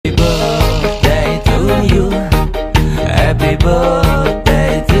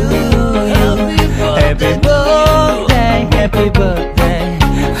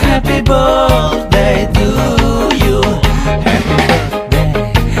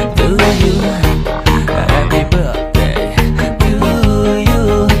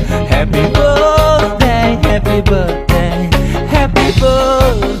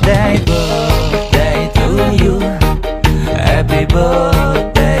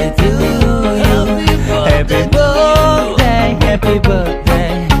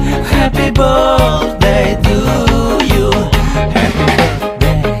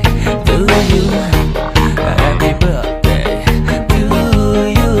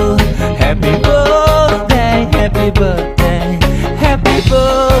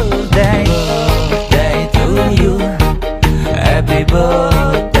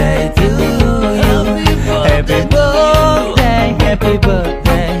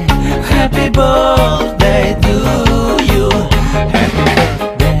Happy birthday to you. Happy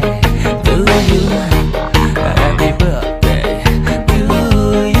birthday to you. Happy birthday to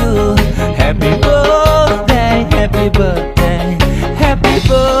you. Happy birthday, happy birthday, happy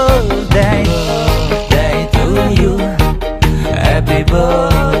birthday, birthday to you. Happy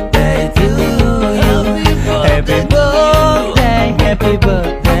birthday to you. Happy birthday, happy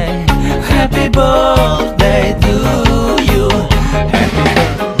birthday, happy birthday to you. Happy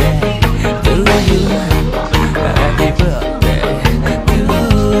birthday to you. Happy birthday to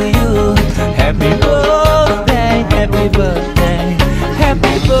you. Happy birthday, happy birthday,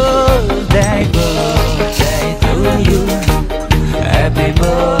 happy birthday, birthday to you. Happy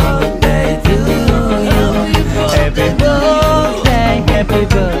birthday to you. Happy birthday, happy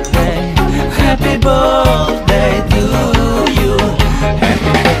birthday, happy birthday to you.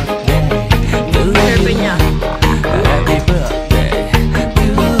 Happy birthday to you. Happy birthday to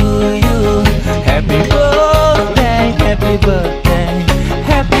you. Happy birthday, happy birthday,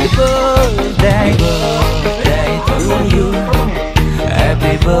 happy birthday, birthday to you.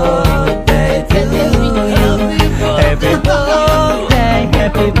 Happy birthday to you. Happy birthday,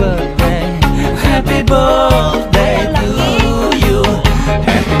 happy birthday, happy birthday to you.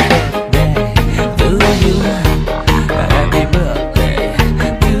 Happy birthday to you. Happy birthday to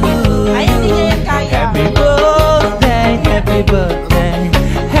you. Happy birthday, happy birthday,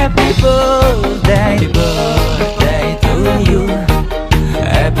 happy birthday, birthday to you.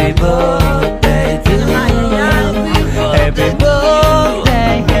 Happy birthday to you. Happy birthday,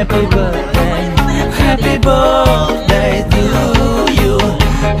 happy birthday, happy birthday to you.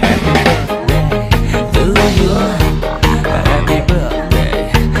 Happy birthday to you. Happy birthday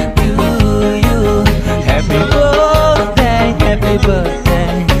to you. Happy birthday, happy birthday,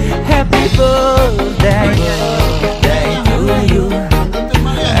 happy birthday, birthday to you.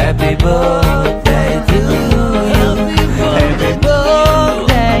 Happy birthday to you. Happy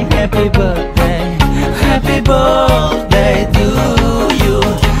birthday, happy birthday, happy birthday to you.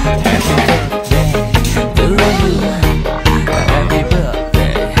 Happy birthday to you. Happy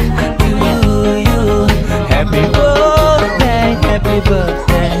birthday to you. Happy birthday, happy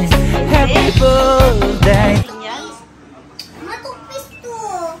birthday, happy birthday. Matupis to.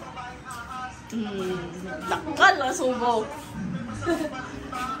 Lakal ang subo.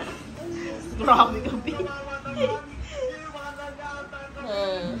 Grabe gabi.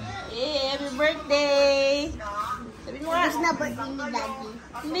 Happy birthday! Sabi mo nga. Tapos na birthday ni Daddy.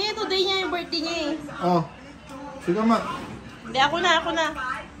 Hindi, today niya yung birthday niya eh. Oh. Sige ma. Hindi, ako na.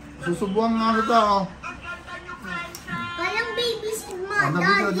 Susubuan nga kita oh. Parang babies ko ma. Ano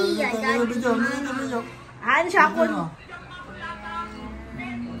Daddy. video? Ano siya ako?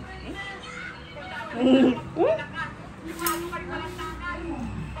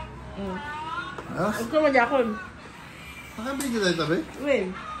 Ayos. Huwag ka madyakon. Nakabigil tayo tabi? Wait.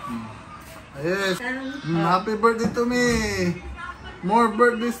 Yes. Happy birthday to me. More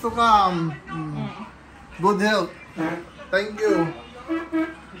birthdays to come. Good health. Thank you.